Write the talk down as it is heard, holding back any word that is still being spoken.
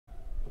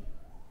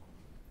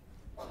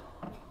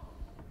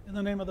In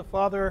the name of the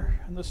Father,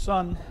 and the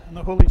Son, and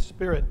the Holy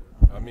Spirit.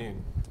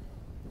 Amen.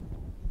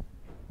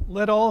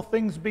 Let all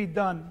things be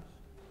done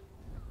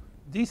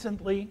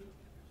decently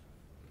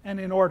and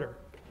in order.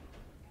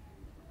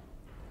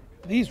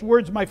 These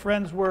words, my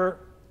friends, were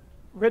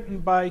written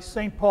by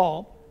St.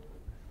 Paul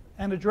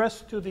and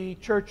addressed to the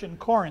church in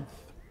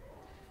Corinth.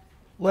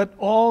 Let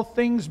all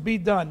things be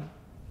done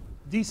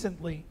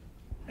decently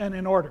and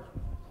in order.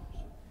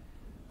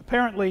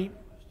 Apparently,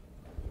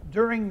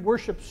 during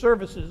worship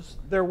services,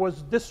 there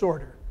was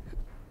disorder.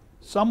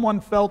 Someone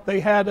felt they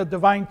had a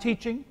divine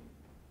teaching.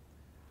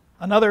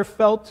 Another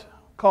felt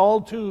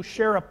called to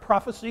share a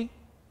prophecy.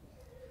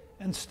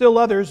 And still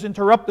others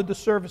interrupted the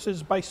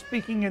services by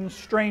speaking in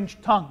strange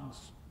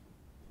tongues.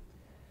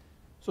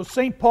 So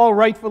St. Paul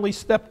rightfully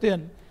stepped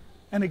in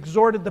and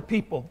exhorted the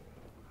people,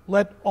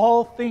 let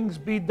all things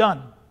be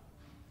done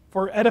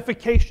for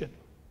edification,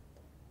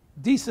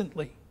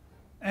 decently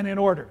and in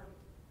order.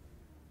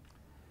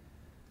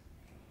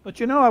 But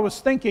you know, I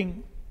was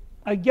thinking,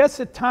 I guess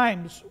at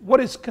times what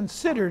is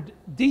considered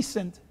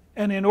decent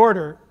and in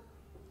order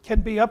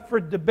can be up for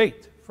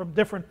debate from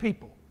different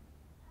people.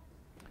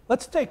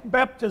 Let's take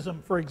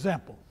baptism, for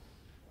example.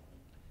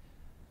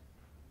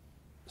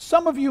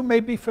 Some of you may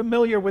be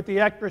familiar with the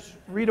actress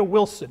Rita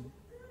Wilson.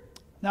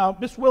 Now,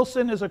 Miss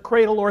Wilson is a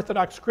cradle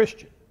Orthodox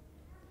Christian.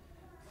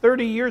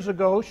 30 years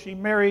ago, she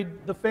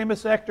married the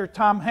famous actor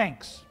Tom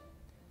Hanks,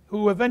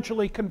 who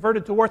eventually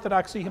converted to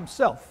Orthodoxy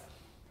himself.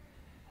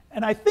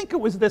 And I think it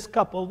was this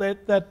couple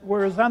that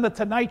was on the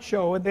Tonight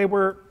Show, and they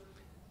were,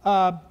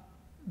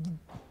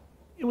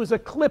 it was a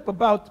clip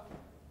about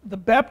the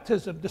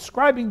baptism,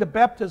 describing the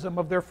baptism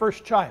of their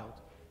first child.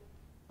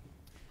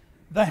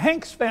 The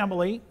Hanks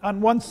family, on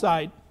one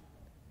side,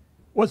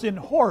 was in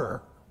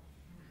horror,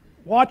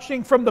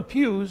 watching from the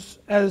pews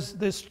as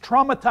this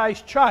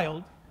traumatized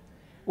child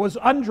was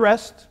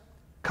undressed,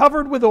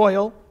 covered with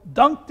oil,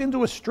 dunked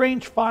into a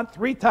strange font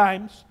 3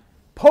 times,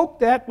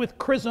 poked at with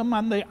chrism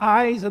on the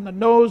eyes and the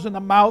nose and the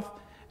mouth,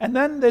 and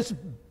then this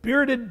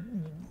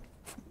bearded,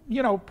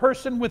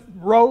 person with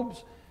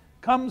robes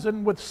comes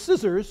in with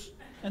scissors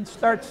and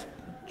starts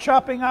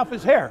chopping off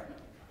his hair.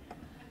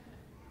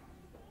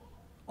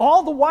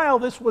 All the while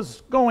this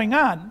was going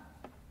on,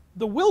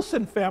 the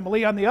Wilson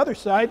family on the other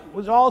side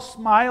was all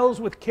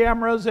smiles with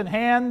cameras in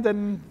hand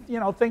and,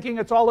 thinking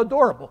it's all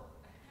adorable.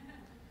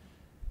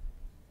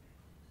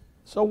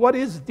 So what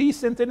is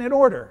decent and in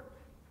order?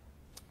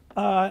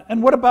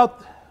 And what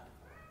about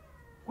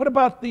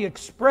the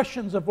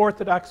expressions of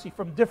orthodoxy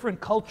from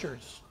different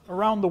cultures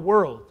around the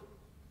world?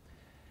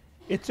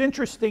 It's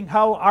interesting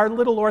how our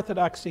little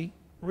orthodoxy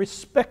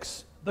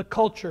respects the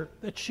culture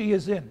that she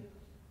is in.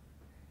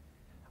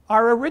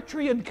 Our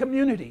Eritrean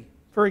community,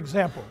 for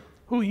example,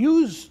 who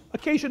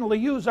occasionally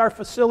use our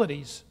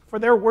facilities for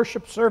their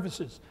worship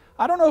services.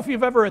 I don't know if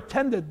you've ever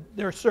attended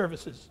their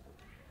services,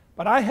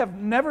 but I have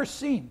never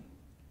seen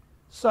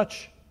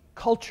such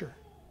culture,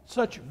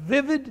 such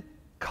vivid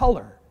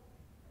color,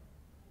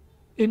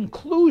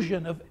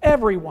 inclusion of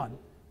everyone,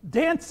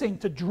 dancing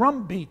to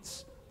drum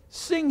beats,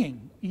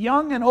 singing,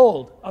 young and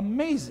old,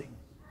 amazing,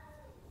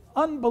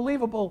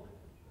 unbelievable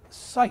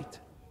sight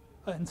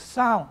and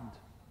sound.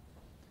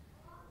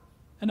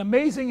 An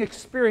amazing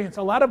experience,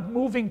 a lot of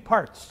moving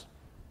parts.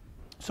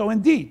 So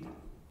indeed,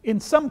 in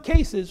some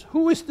cases,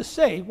 who is to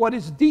say what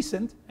is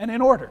decent and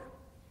in order?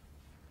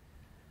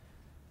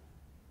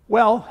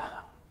 Well,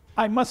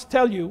 I must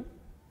tell you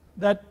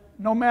that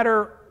no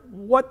matter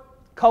what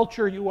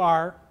culture you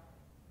are,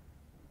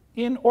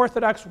 in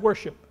Orthodox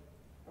worship,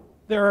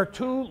 there are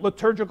 2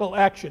 liturgical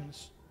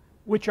actions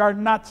which are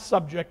not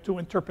subject to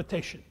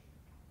interpretation.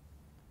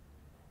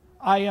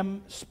 I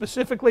am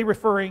specifically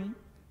referring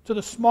to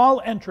the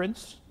small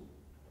entrance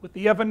with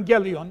the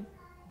Evangelion,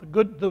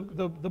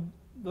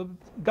 the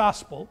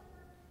gospel,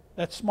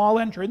 that small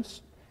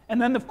entrance,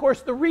 and then of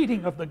course the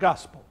reading of the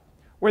gospel,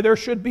 where there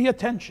should be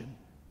attention.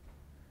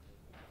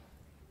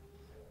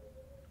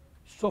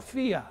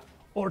 Sophia,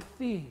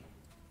 Orthi.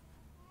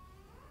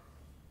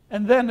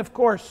 And then, of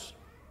course,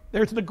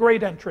 there's the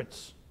great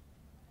entrance,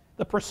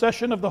 the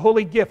procession of the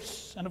holy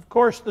gifts, and of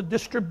course the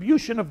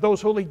distribution of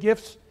those holy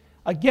gifts.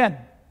 Again,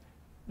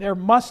 there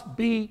must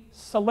be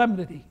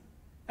solemnity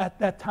at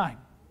that time.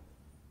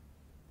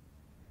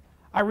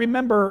 I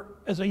remember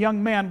as a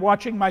young man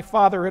watching my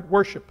father at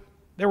worship.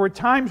 There were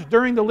times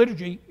during the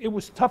liturgy it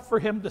was tough for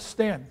him to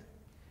stand.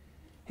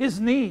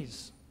 His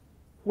knees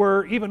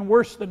were even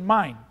worse than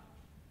mine.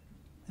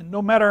 And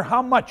no matter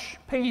how much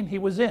pain he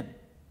was in,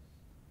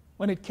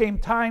 when it came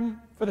time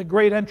for the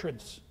great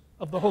entrance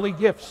of the holy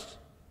gifts,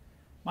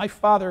 my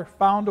father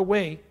found a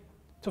way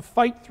to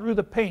fight through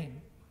the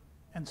pain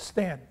and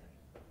stand.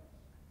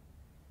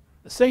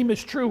 The same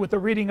is true with the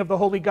reading of the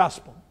Holy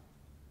Gospel.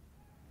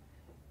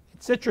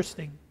 It's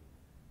interesting.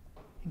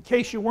 In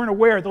case you weren't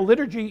aware, the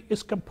liturgy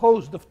is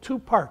composed of 2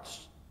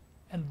 parts,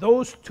 and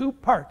those 2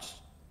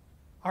 parts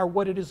are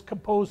what it is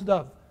composed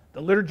of: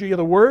 the liturgy of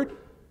the Word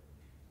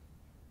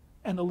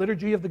and the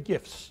liturgy of the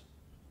gifts.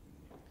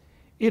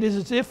 It is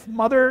as if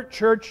Mother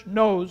Church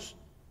knows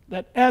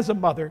that as a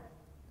mother,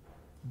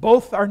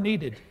 Both are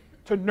needed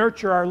to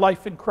nurture our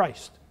life in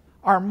Christ.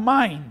 Our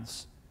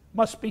minds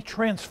must be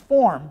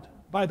transformed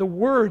by the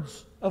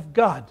words of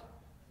God.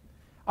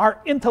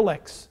 Our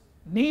intellects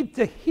need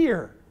to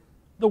hear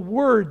the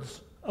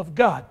words of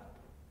God.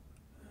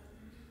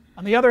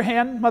 On the other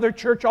hand, Mother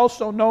Church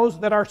also knows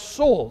that our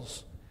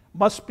souls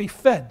must be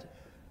fed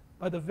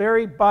by the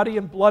very body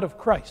and blood of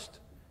Christ.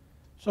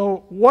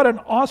 So what an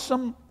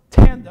awesome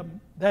tandem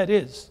that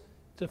is,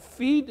 to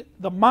feed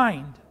the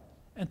mind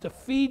and to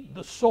feed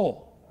the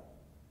soul.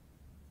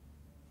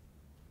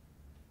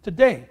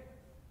 Today,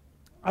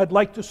 I'd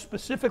like to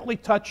specifically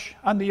touch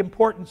on the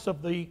importance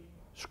of the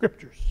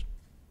Scriptures.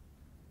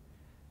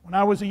 When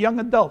I was a young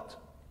adult,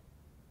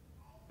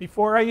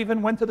 before I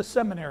even went to the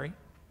seminary,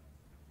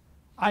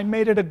 I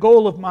made it a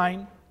goal of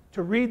mine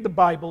to read the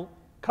Bible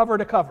cover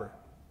to cover.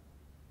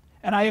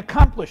 And I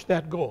accomplished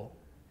that goal.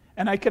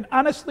 And I can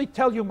honestly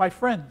tell you, my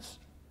friends,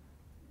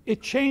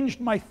 it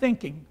changed my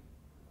thinking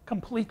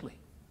completely.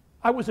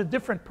 I was a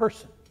different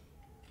person.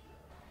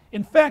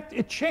 In fact,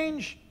 it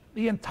changed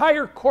the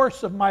entire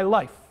course of my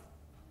life.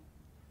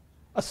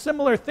 A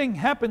similar thing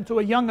happened to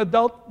a young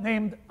adult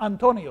named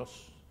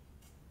Antonios.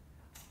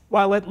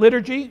 While at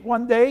liturgy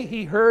one day,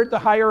 he heard the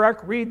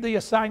hierarch read the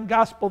assigned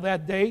gospel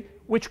that day,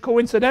 which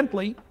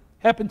coincidentally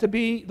happened to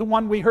be the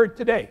one we heard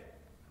today.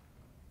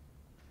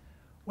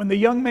 When the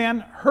young man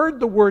heard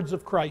the words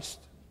of Christ,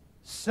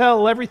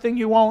 "Sell everything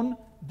you own,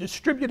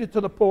 distribute it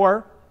to the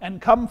poor,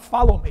 and come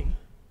follow me,"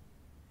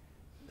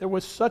 there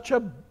was such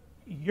a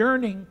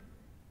yearning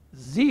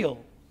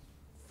zeal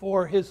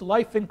for his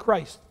life in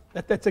Christ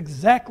that's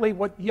exactly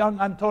what young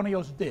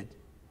Antonios did.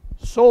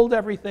 Sold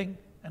everything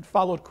and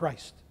followed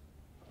Christ.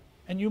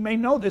 And you may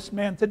know this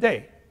man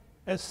today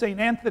as St.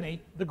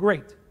 Anthony the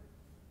Great,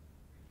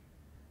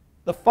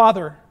 the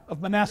father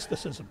of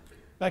monasticism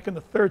back in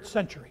the 3rd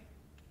century.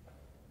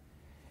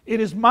 It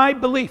is my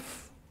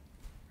belief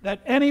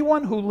that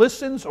anyone who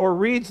listens or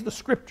reads the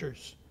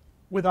Scriptures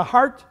with a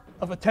heart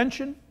of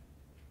attention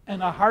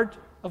and a heart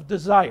of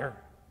desire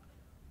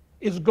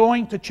is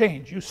going to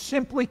change. You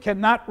simply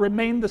cannot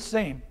remain the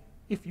same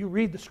if you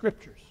read the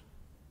Scriptures.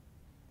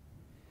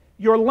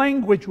 Your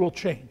language will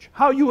change.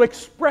 How you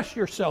express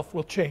yourself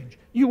will change.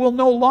 You will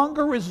no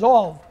longer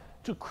resolve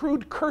to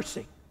crude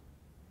cursing.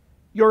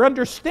 Your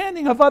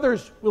understanding of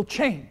others will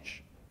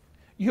change.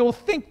 You'll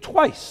think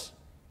twice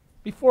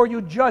before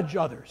you judge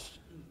others.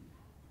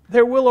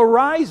 There will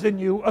arise in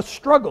you a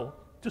struggle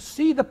to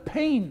see the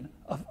pain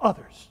of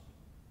others.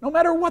 No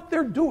matter what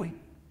they're doing,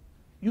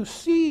 you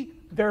see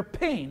their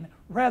pain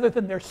rather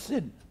than their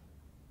sin.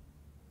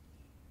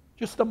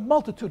 Just a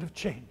multitude of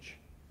change.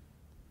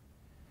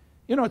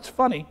 You know, it's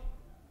funny.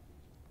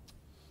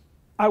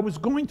 I was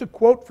going to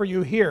quote for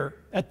you here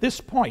at this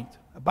point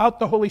about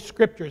the Holy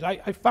Scriptures.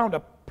 I found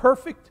a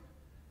perfect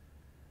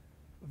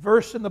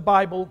verse in the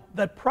Bible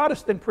that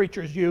Protestant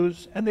preachers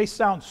use, and they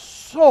sound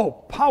so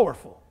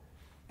powerful.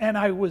 And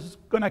I was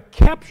going to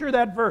capture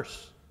that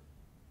verse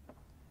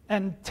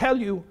and tell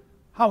you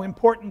how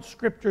important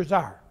Scriptures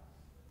are.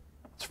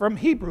 It's from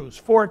Hebrews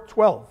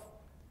 4:12.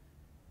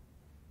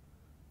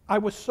 I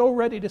was so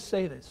ready to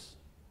say this.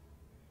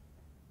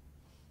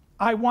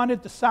 I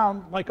wanted to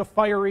sound like a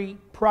fiery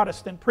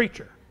Protestant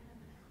preacher.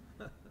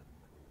 As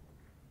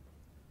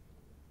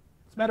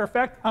a matter of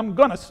fact, I'm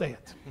going to say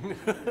it.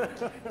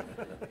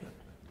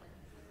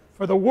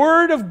 For the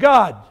Word of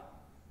God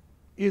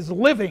is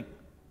living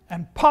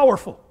and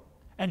powerful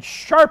and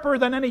sharper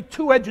than any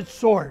two-edged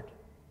sword,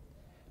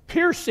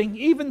 piercing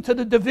even to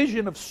the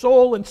division of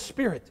soul and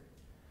spirit,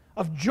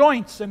 of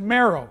joints and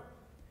marrow,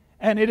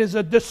 and it is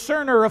a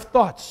discerner of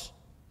thoughts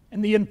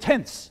and the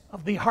intents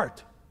of the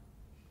heart.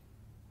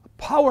 A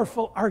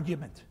powerful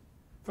argument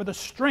for the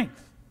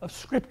strength of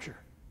Scripture.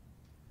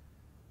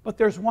 But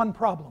there's one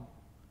problem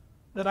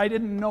that I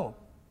didn't know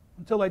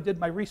until I did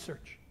my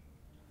research.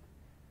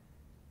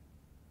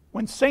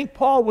 When St.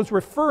 Paul was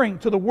referring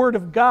to the Word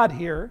of God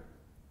here,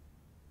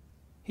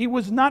 he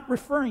was not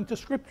referring to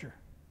Scripture.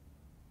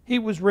 He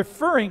was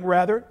referring,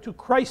 rather, to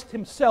Christ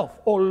himself,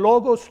 o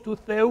logos tou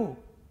theou,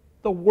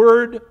 the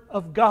Word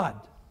of God.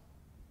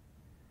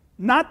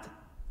 Not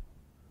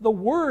the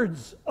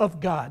words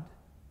of God,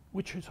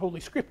 which is Holy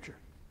Scripture.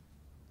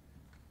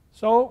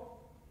 So,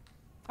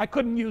 I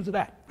couldn't use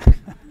that.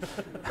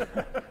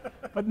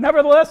 But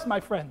nevertheless, my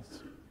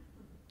friends,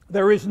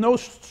 there is no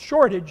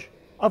shortage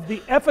of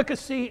the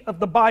efficacy of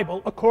the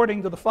Bible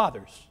according to the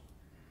Fathers.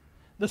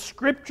 The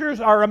Scriptures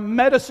are a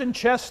medicine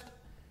chest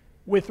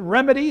with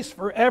remedies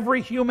for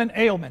every human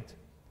ailment.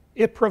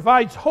 It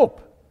provides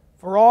hope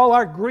for all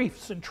our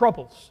griefs and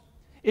troubles.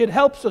 It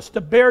helps us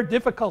to bear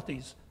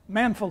difficulties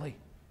manfully.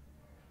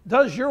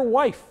 Does your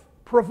wife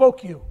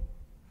provoke you?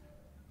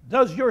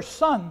 Does your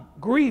son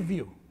grieve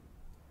you?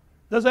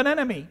 Does an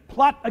enemy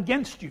plot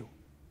against you?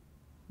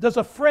 Does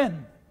a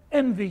friend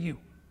envy you?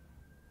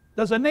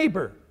 Does a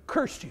neighbor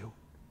curse you?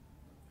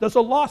 Does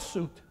a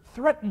lawsuit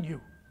threaten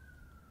you?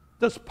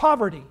 Does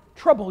poverty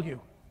trouble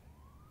you?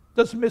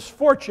 Does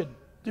misfortune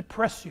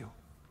depress you?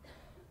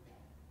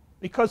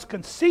 Because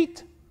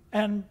conceit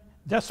and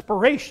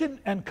Desperation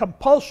and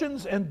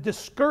compulsions and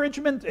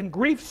discouragement and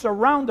grief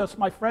surround us,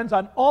 my friends,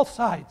 on all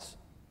sides.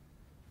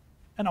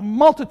 And a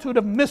multitude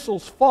of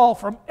missiles fall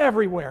from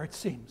everywhere, it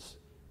seems.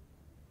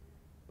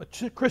 But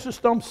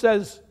Chrysostom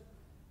says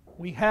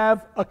we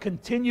have a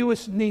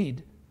continuous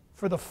need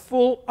for the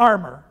full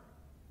armor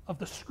of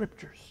the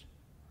Scriptures.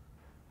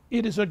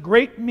 It is a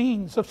great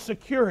means of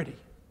security.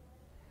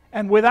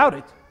 And without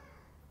it,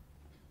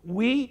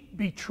 we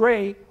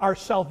betray our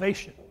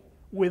salvation.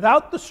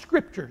 Without the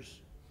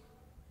Scriptures,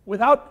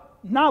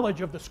 without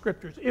knowledge of the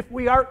Scriptures, if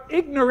we are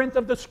ignorant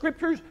of the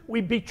Scriptures,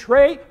 we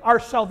betray our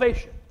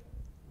salvation.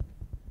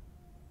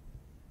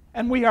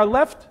 And we are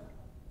left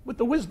with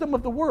the wisdom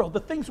of the world. The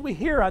things we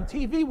hear on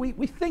TV,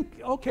 we think,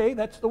 okay,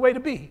 that's the way to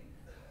be.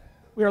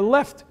 We are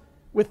left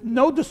with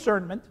no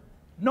discernment,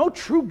 no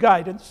true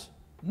guidance,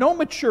 no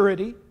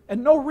maturity,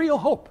 and no real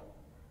hope.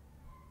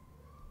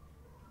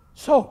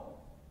 So,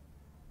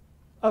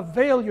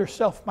 avail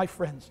yourself, my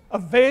friends.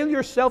 Avail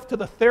yourself to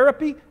the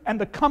therapy and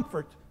the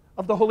comfort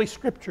of the Holy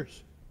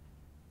Scriptures.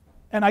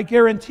 And I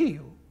guarantee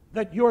you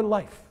that your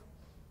life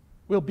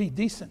will be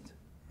decent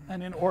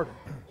and in order.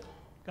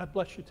 God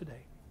bless you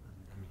today.